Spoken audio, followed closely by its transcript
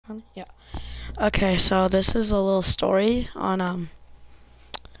on? Yeah. Okay, so this is a little story on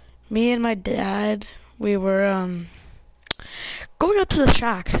me and my dad. We were going up to the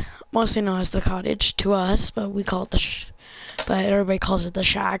shack, mostly known as the cottage to us, but we call it but everybody calls it the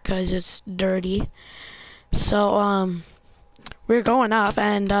shack because it's dirty. So we were going up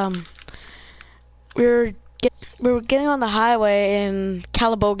and we were we were getting on the highway in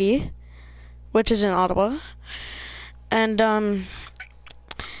Calabogie, which is in Ottawa, and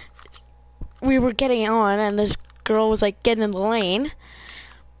we were getting on, and this girl was like getting in the lane,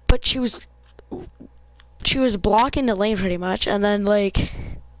 but she was blocking the lane pretty much, and then like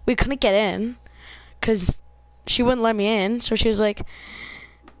we couldn't get in because she wouldn't let me in, so she was like,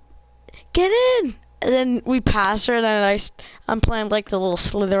 "Get in!" And then we passed her, and then I'm playing like the little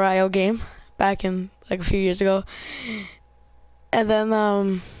Slither.io game back in like a few years ago, and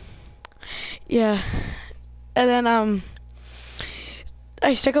then yeah, and then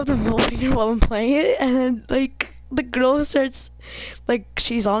I stick up the middle finger while I'm playing it, and then like the girl starts like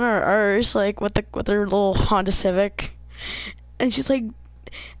she's on her arse like with her little Honda Civic, and she's like,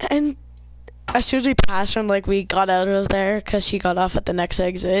 and as soon as we passed her and like we got out of there because she got off at the next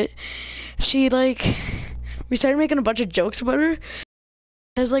exit, she like we started making a bunch of jokes about her.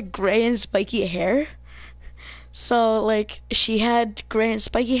 She has like gray and spiky hair, so like she had gray and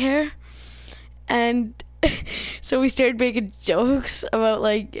spiky hair, and so we started making jokes about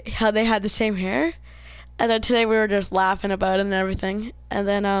like how they had the same hair, and then today we were just laughing about it and everything, and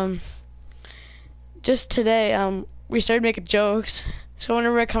then just today we started making jokes. So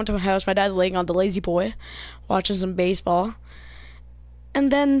whenever I come to my house, my dad's laying on the lazy boy watching some baseball, and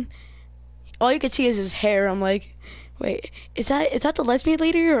then all you can see is his hair. I'm like, wait, is that the lesbian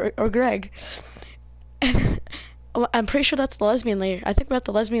lady or Greg? And I'm pretty sure that's the lesbian lady. I think we're at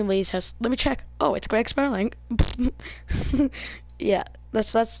the lesbian lady's house. Let me check. Oh, it's Greg Sparling. Yeah,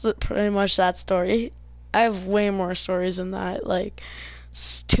 that's pretty much that story. I have way more stories than that. Like,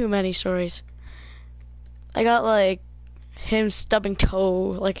 too many stories. I got like him stubbing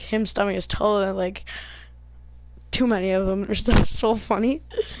his toe, and like too many of them. They're so funny.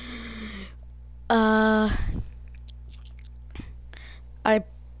 I'm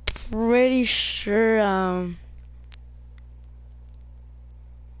pretty sure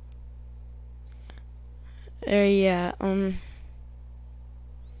yeah,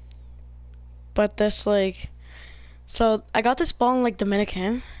 but this like, so I got this ball in like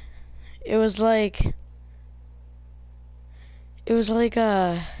Dominican. It was like, it was like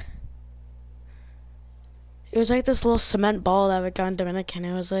it was like this little cement ball that we got in Dominican.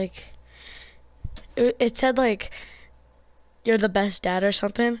 It was like, it said like, "You're the best dad" or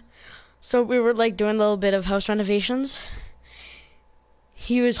something. So we were like doing a little bit of house renovations.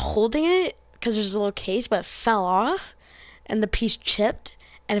 He was holding it because there's a little case, but it fell off, and the piece chipped,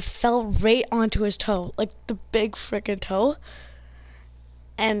 and it fell right onto his toe, like the big freaking toe.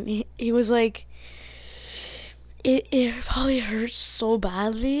 And he was like, it probably hurts so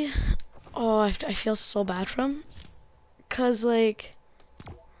badly. Oh, I feel so bad for him, cause like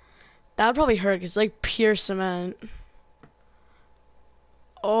that would probably hurt. It's like pure cement.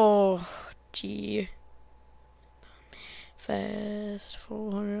 Oh, gee. Fast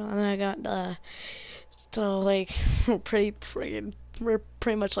forward, and then I got so like we're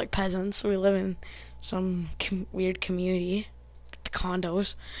pretty much like peasants. We live in some weird community, the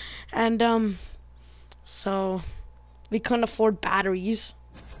condos, and so we couldn't afford batteries.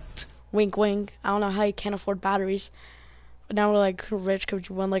 Wink, wink. I don't know how you can't afford batteries, but now we're like rich because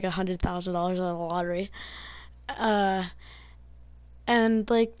we won like $100,000 on the lottery. Uh, and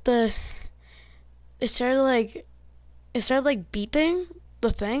like it started like it started like beeping,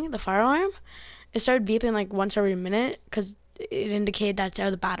 the fire alarm. It started beeping like once every minute because it indicated that's out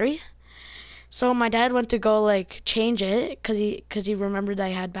of the battery. So my dad went to go like change it because he remembered that I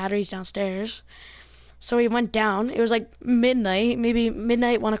had batteries downstairs. So he went down. It was like midnight, maybe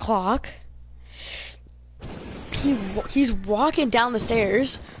midnight, 1 o'clock. He's walking down the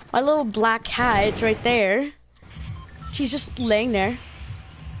stairs. My little black cat, it's right there. She's just laying there.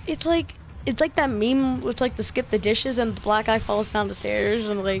 It's like that meme with like the skip the dishes and the black guy falls down the stairs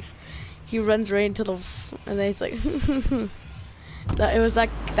and like he runs right into and then he's like it was that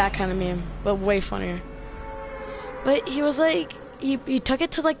kind of meme, but way funnier. But he was like he took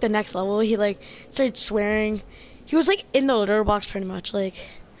it to like the next level. He like started swearing. He was like in the litter box pretty much, like,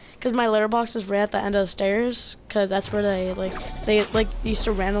 cause my litter box is right at the end of the stairs, cause that's where they used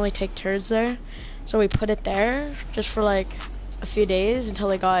to randomly take turds there. So we put it there just for like a few days until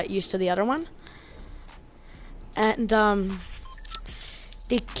they got used to the other one. And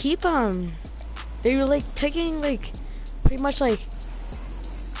they keep they were like taking like pretty much like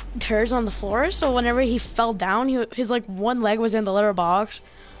turds on the floor, so whenever he fell down, his like one leg was in the litter box,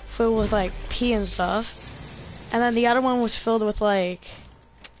 filled with like pee and stuff, and then the other one was filled with like,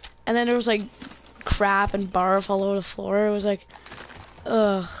 and then there was like crap and barf all over the floor. It was like,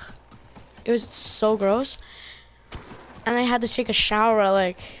 ugh, it was so gross. And I had to take a shower at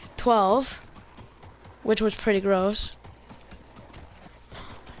like 12, which was pretty gross.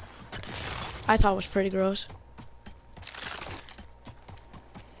 I thought it was pretty gross.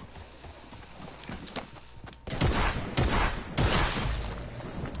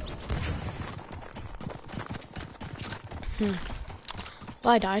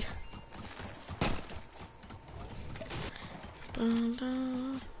 Well, I died.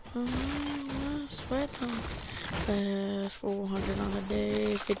 400 on a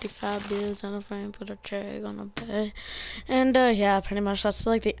day, 55 bills on a frame, put a check on a bed. And yeah, pretty much that's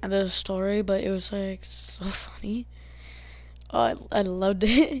like the end of the story, but it was like so funny. Oh, I loved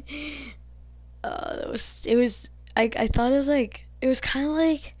it. I thought it was like, it was kind of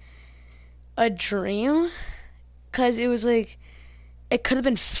like a dream, cause it was like, it could have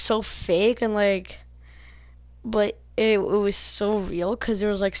been so fake and like, but it was so real, cause there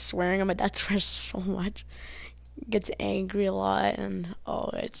was like swearing, and my dad swears so much, gets angry a lot, and oh,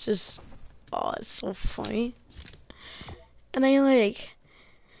 it's just, oh, it's so funny. And then like,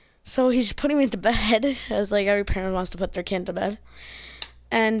 so he's putting me to bed, as like every parent wants to put their kid to bed,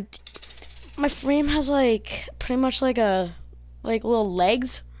 and my frame has like pretty much like a like little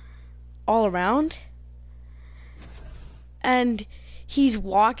legs all around, and he's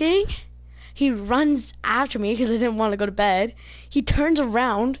walking, he runs after me because I didn't want to go to bed. He turns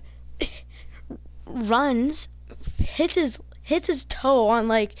around, runs, hits his toe on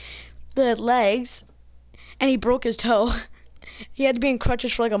like the legs, and he broke his toe. He had to be in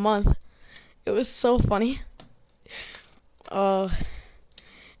crutches for like a month. It was so funny. And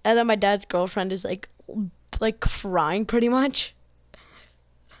then my dad's girlfriend is like crying pretty much.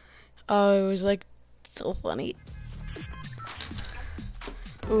 Oh, it was like so funny.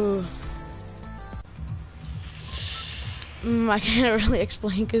 Ooh. I can't really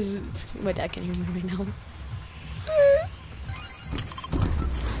explain because my dad can hear me right now.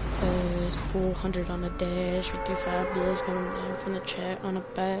 There's 400 on the dash, 55 bills coming down from the check on a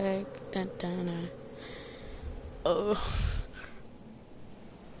bag. Dun, dun, dun. Oh.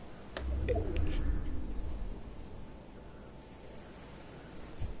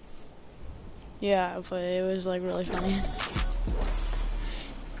 Yeah, but it was like really funny.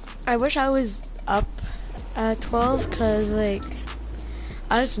 I wish I was up at 12, cause like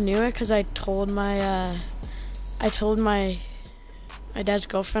I just knew it, cause I told my my dad's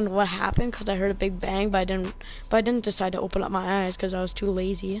girlfriend what happened, cause I heard a big bang, but I didn't decide to open up my eyes cause I was too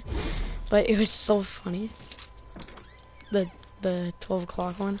lazy. But it was so funny. The 12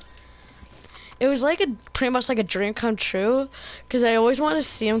 o'clock one. It was like pretty much like a dream come true, cause I always wanted to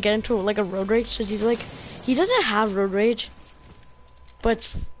see him get into like a road rage, cause he doesn't have road rage, but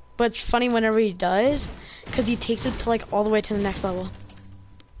it's funny whenever he does, cause he takes it to like all the way to the next level.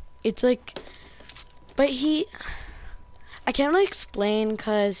 It's like, but I can't really explain,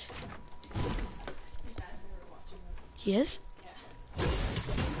 cause he is.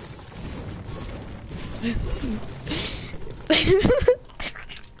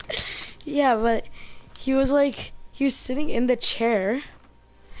 Yeah, but he was sitting in the chair,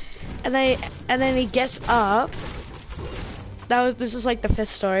 and then he gets up. This was like the 5th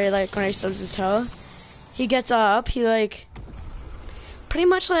story, like when he stubs his toe. He gets up, he like pretty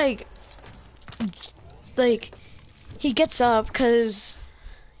much like he gets up because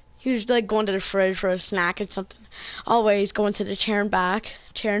he was like going to the fridge for a snack and something. Always going to the chair and back,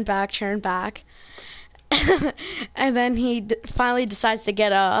 chair and back, chair and back. And then he finally decides to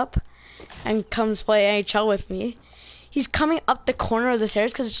get up and comes play NHL with me. He's coming up the corner of the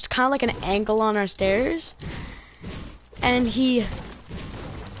stairs because it's just kind of like an angle on our stairs. And he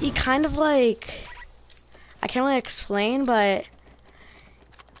kind of like, I can't really explain, but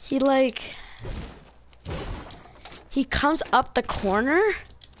he comes up the corner,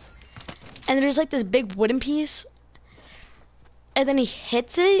 and there's like this big wooden piece, and then he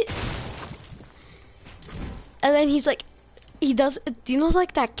hits it, and then he does, do you know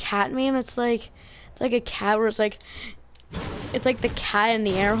like that cat meme? It's like a cat where it's like the cat and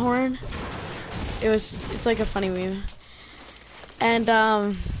the air horn. It's like a funny meme. And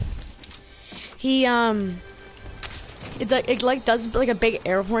it like does like a big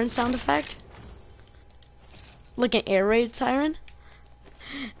air horn sound effect, like an air raid siren.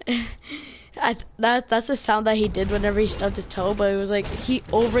 That's the sound that he did whenever he stubbed his toe, but it was like he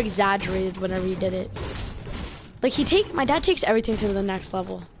over exaggerated whenever he did it. Like my dad takes everything to the next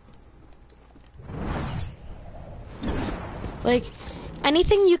level. Like,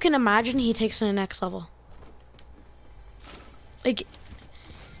 anything you can imagine, he takes to the next level. Like,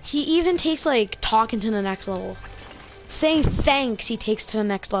 he even takes, like, talking to the next level. Saying thanks, he takes to the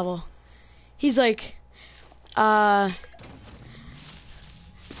next level. He's like, good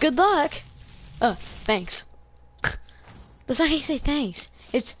luck. Thanks. That's not how you say thanks.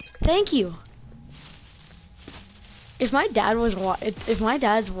 It's thank you. If my dad was if my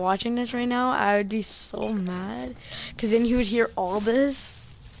dad's watching this right now, I would be so mad, cause then he would hear all this.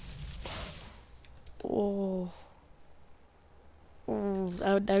 Oh,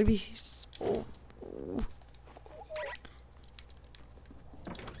 that would be so.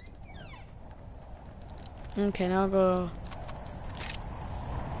 Okay, now I'll go.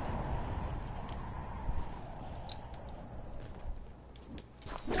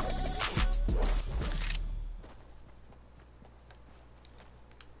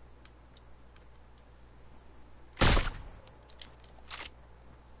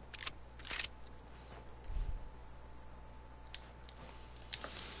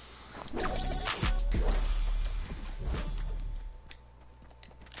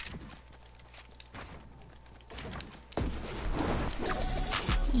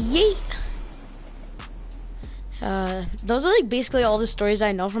 Yeet! Those are like basically all the stories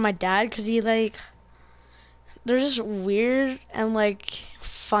I know from my dad, cause he like, they're just weird and like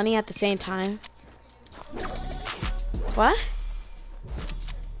funny at the same time. What?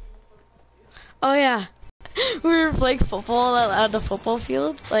 Oh yeah, we were playing football at the football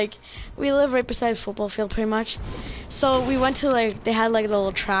field. Like, we live right beside a football field pretty much. So we went to like, they had like a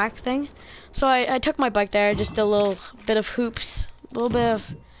little track thing. So I took my bike there, just did a little bit of hoops,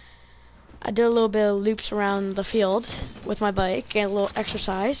 I did a little bit of loops around the field with my bike, get a little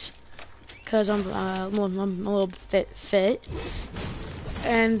exercise, cause I'm a little bit fit.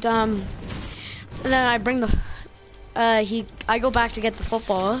 And then I bring the, I go back to get the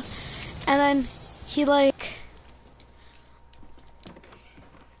football, and then he like,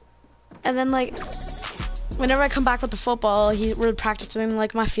 and then like, whenever I come back with the football, we're practicing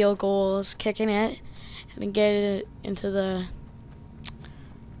like my field goals, kicking it, and then get it into the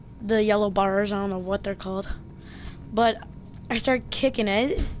yellow bars. I don't know what they're called, but I start kicking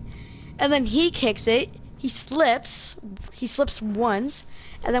it, and then he kicks it. He slips once,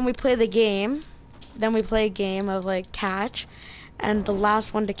 and then we play the game. Then we play a game of like catch, and the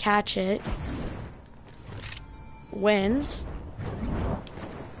last one to catch it wins.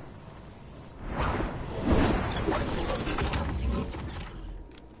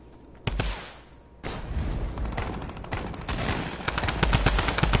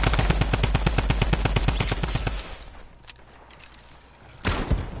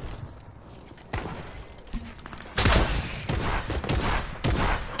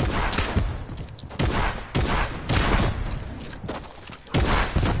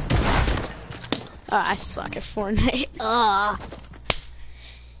 I suck at Fortnite.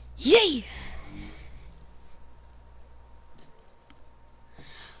 Yay!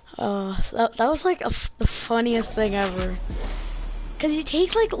 So that was like the funniest thing ever. Cause he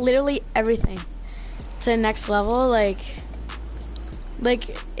takes like literally everything to the next level. Like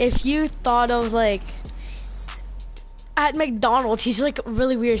if you thought of like at McDonald's, he's like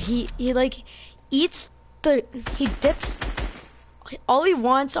really weird. He like eats he dips. All he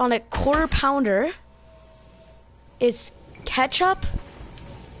wants on a quarter pounder is ketchup.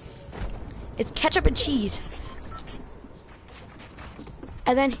 It's ketchup and cheese.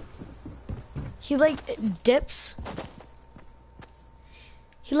 And then he like dips.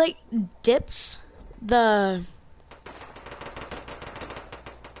 He like dips the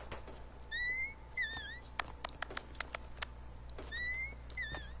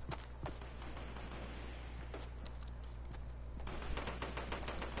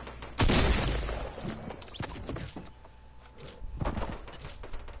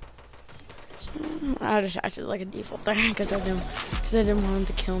I just acted like a default there because I didn't want him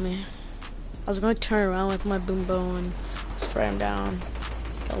to kill me. I was going to turn around with my boom bow and spray him down.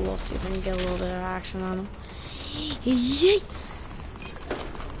 See if I can get a little bit of action on him. Yeet!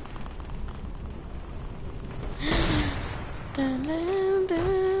 Dun, dun, dun,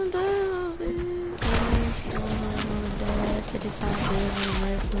 dun, dun. 55 days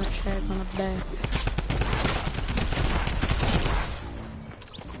away from the track on a bed.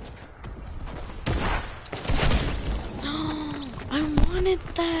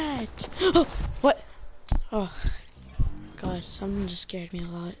 That. Oh, what? Oh, God, something just scared me a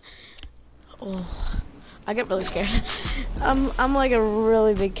lot. Oh, I get really scared. I'm like a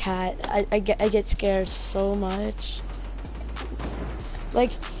really big cat. I get scared so much.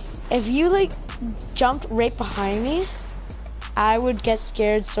 Like, if you like jumped right behind me, I would get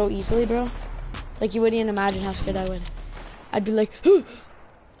scared so easily, bro. Like you wouldn't even imagine how scared I would. I'd be like,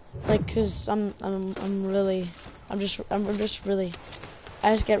 like, cause I'm just really,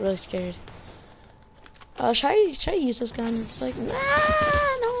 I just get really scared. Should I use this gun? It's like, nah,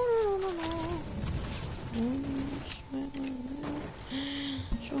 no.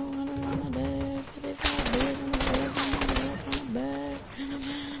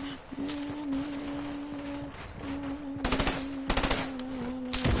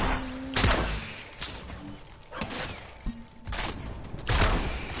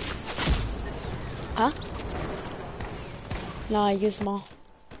 Huh? No, I use them all.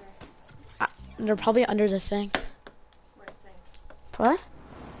 They're probably under this thing. What?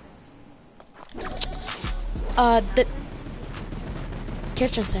 The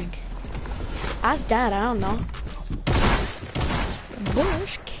kitchen sink. Ask Dad, I don't know.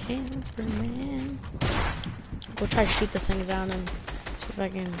 Bush camperman. We'll try to shoot this thing down and see if I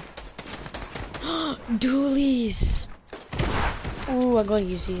can. Dualies! Ooh, I'm going to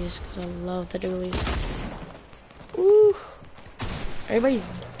use these because I love the dualies. Ooh. Everybody's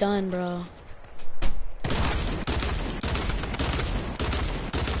done, bro.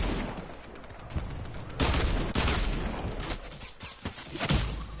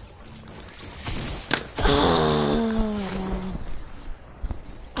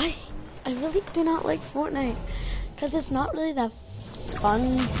 I really do not like Fortnite because it's not really that fun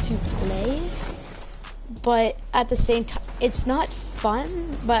to play, but at the same time it's not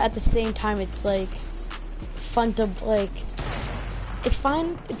fun, but at the same time it's like fun to like it's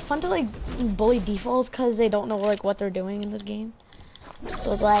fun to like bully defaults because they don't know like what they're doing in this game.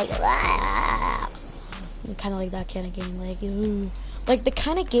 So it's like kind of like that kind of game, like ooh, like the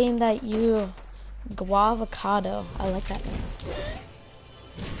kind of game that you guavocado. I like that name.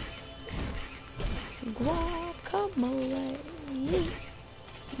 Guacamole. Yay.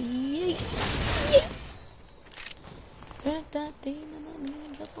 Yay. Yay.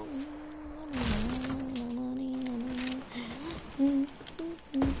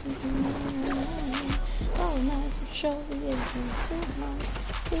 Oh, nice to show you.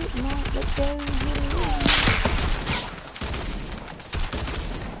 Let's go.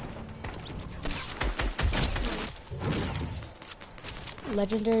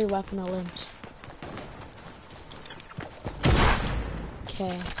 Legendary weapon Olymps.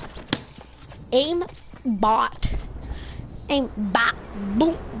 Okay. Aim bot. Aim bot.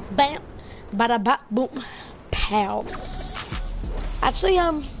 Boom. Bam. Bada bop. Boom. Pow. Actually,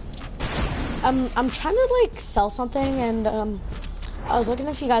 I'm trying to like sell something, and I was looking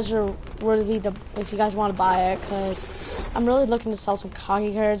if you guys are worthy to, if you guys want to buy it, cause I'm really looking to sell some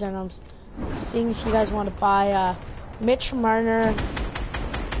Kagi cards, and I'm seeing if you guys want to buy Mitch Marner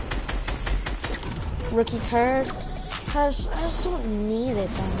rookie card, cause I just don't need it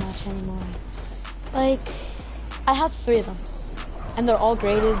that much anymore. Like, I have 3 of them, and they're all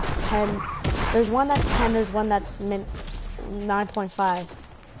graded 10. There's one that's 10. There's one that's mint 9.5.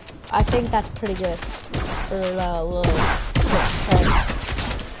 I think that's pretty good for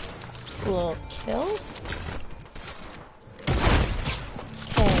little kills.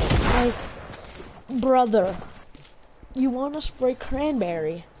 Okay, like, brother, you want to spray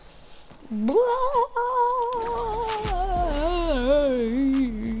cranberry? Blah.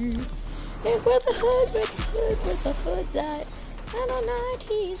 And with the hood that I don't know,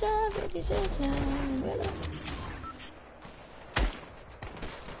 he's a 56 now.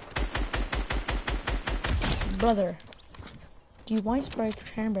 Brother, do you want to spray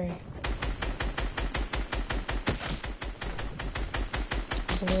cranberry?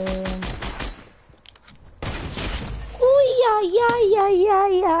 Ooh,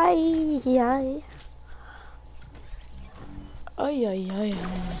 yeah. Ay.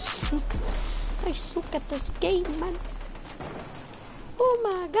 I suck at this game, man. Oh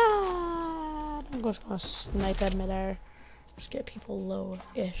my god. I'm just gonna snipe at midair. Just get people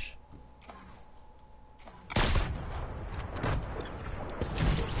low-ish.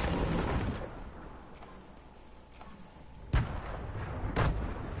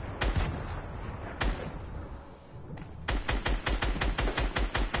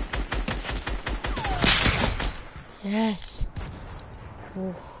 Yes.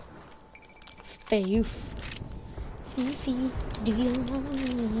 Ooh. Faith. Fifi, do you know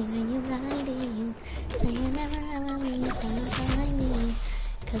when you're riding? Say you never ever leave behind me.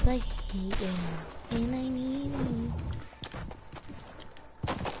 Cause I hate you and I need you.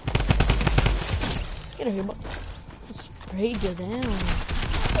 Get over here, bud. I sprayed you down.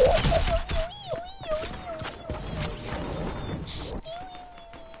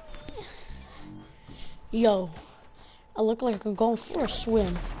 Yo. I look like I'm going for a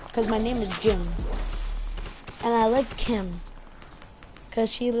swim. Because my name is Jim. And I like Kim.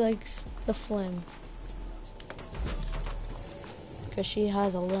 Because she likes the flim. Because she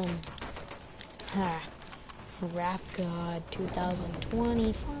has a limb. Ha. Rap God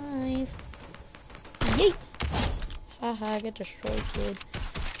 2025. Yeet! Haha, get destroyed, kid.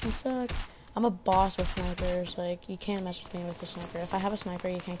 You suck. I'm a boss with snipers. Like, you can't mess with me with a sniper. If I have a sniper,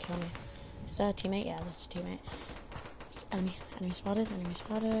 you can't kill me. Is that a teammate? Yeah, that's a teammate. Enemy spotted, enemy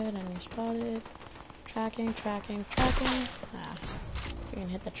spotted, enemy spotted. Tracking. Ah, you're gonna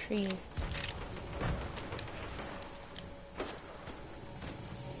hit the tree.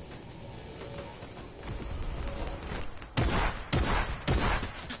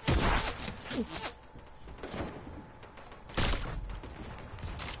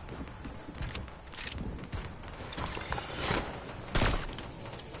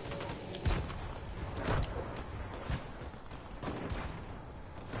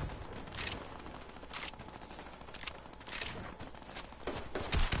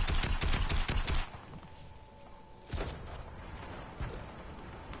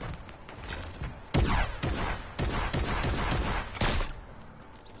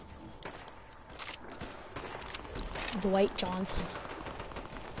 Dwight Johnson.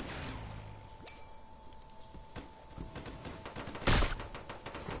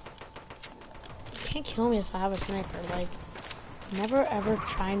 You can't kill me if I have a sniper. Like, never ever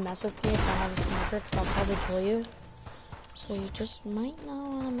try and mess with me if I have a sniper, because I'll probably kill you. So you just might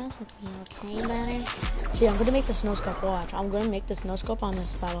not want to mess with me, okay, buddy? See, I'm gonna make the snow scope. Watch, I'm gonna make the snow scope on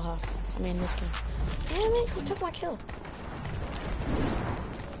this battle hawk. I mean, this game. Damn it, who took my kill?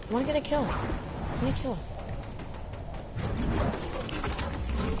 I wanna get a kill. Give me a kill.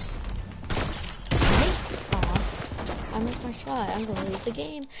 I missed my shot. I'm gonna lose the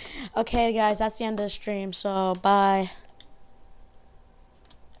game. Okay, guys, that's the end of the stream, so bye.